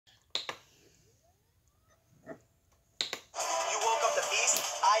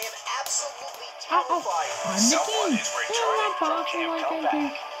Someone is returning from camp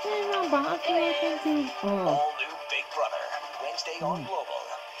comeback. All new Big Brother, Wednesday on Global.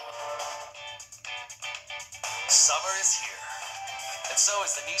 Summer is here, and so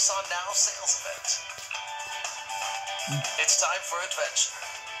is the Nissan Now sales event. It's time for adventure,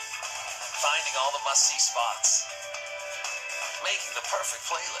 finding all the must-see spots, making the perfect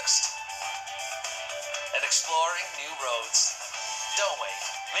playlist, and exploring new roads. Don't wait.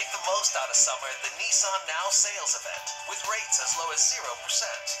 Make the most out of summer at the Nissan Now sales event with rates as low as 0%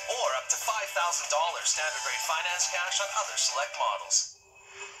 or up to $5,000 standard rate finance cash on other select models.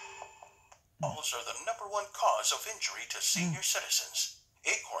 Falls are the #1 cause of injury to senior citizens.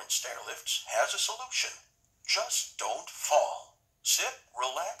 Acorn Stairlifts has a solution. Just don't fall. Sit,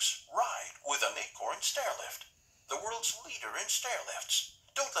 relax, ride with an Acorn Stairlift, the world's leader in stairlifts.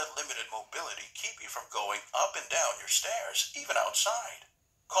 Don't let limited mobility keep you from going up and down your stairs, even outside.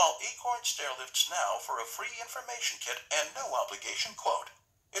 Call Acorn Stairlifts now for a free information kit and no obligation quote.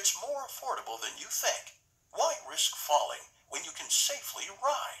 It's more affordable than you think. Why risk falling when you can safely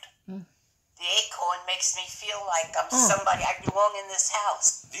ride? The Acorn makes me feel like I'm somebody. I belong in this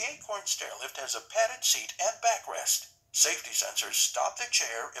house. The Acorn Stairlift has a padded seat and backrest. Safety sensors stop the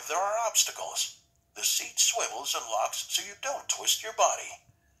chair if there are obstacles. The seat swivels and locks so you don't twist your body.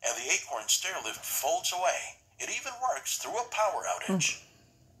 And the Acorn Stairlift folds away. It even works through a power outage.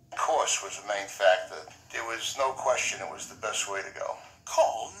 Cost was the main factor. There was no question it was the best way to go.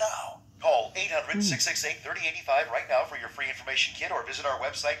 Call now. Call 800-668-3085 right now for your free information kit or visit our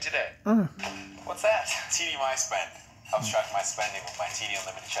website today. What's that? TD My Spend. Helps track my spending with my TD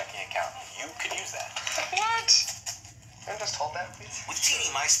Unlimited checking account. You could use that. What? Can I just hold that, please? With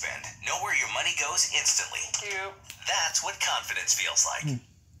TD My Spend, know where your money goes instantly. Thank you. That's what confidence feels like.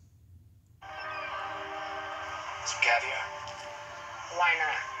 Some caviar? Why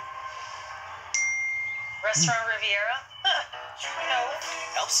not? Restaurant Riviera? Huh. You know it.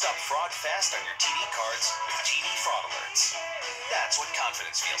 Help stop fraud fast on your TD cards with TD Fraud Alerts. That's what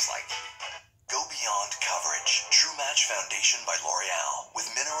confidence feels like. Go beyond coverage. True Match Foundation by L'Oreal with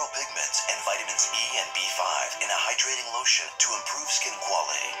mineral pigments and vitamins E and B5 in a hydrating lotion to improve skin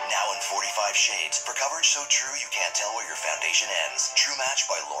quality. Now in 45 shades for coverage so true you can't tell where your foundation ends. True Match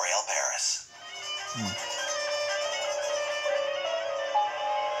by L'Oreal Paris.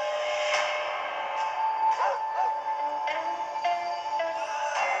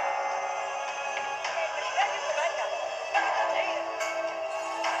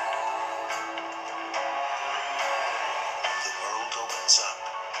 Up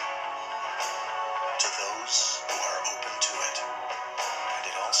to those who are open to it, and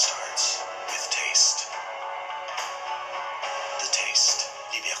it all starts with taste. The taste,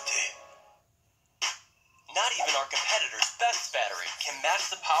 liberté. Not even our competitor's best battery can match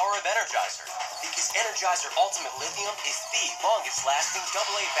the power of Energizer, because Energizer Ultimate Lithium is the longest lasting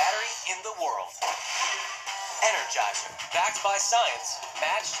AA battery in the world. Energizer, backed by science,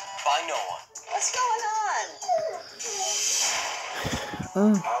 matched by no one. What's going on?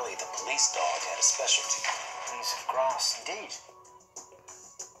 Ollie, the police dog, had a specialty. Leaves of grass, indeed.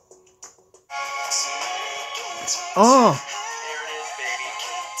 Oh!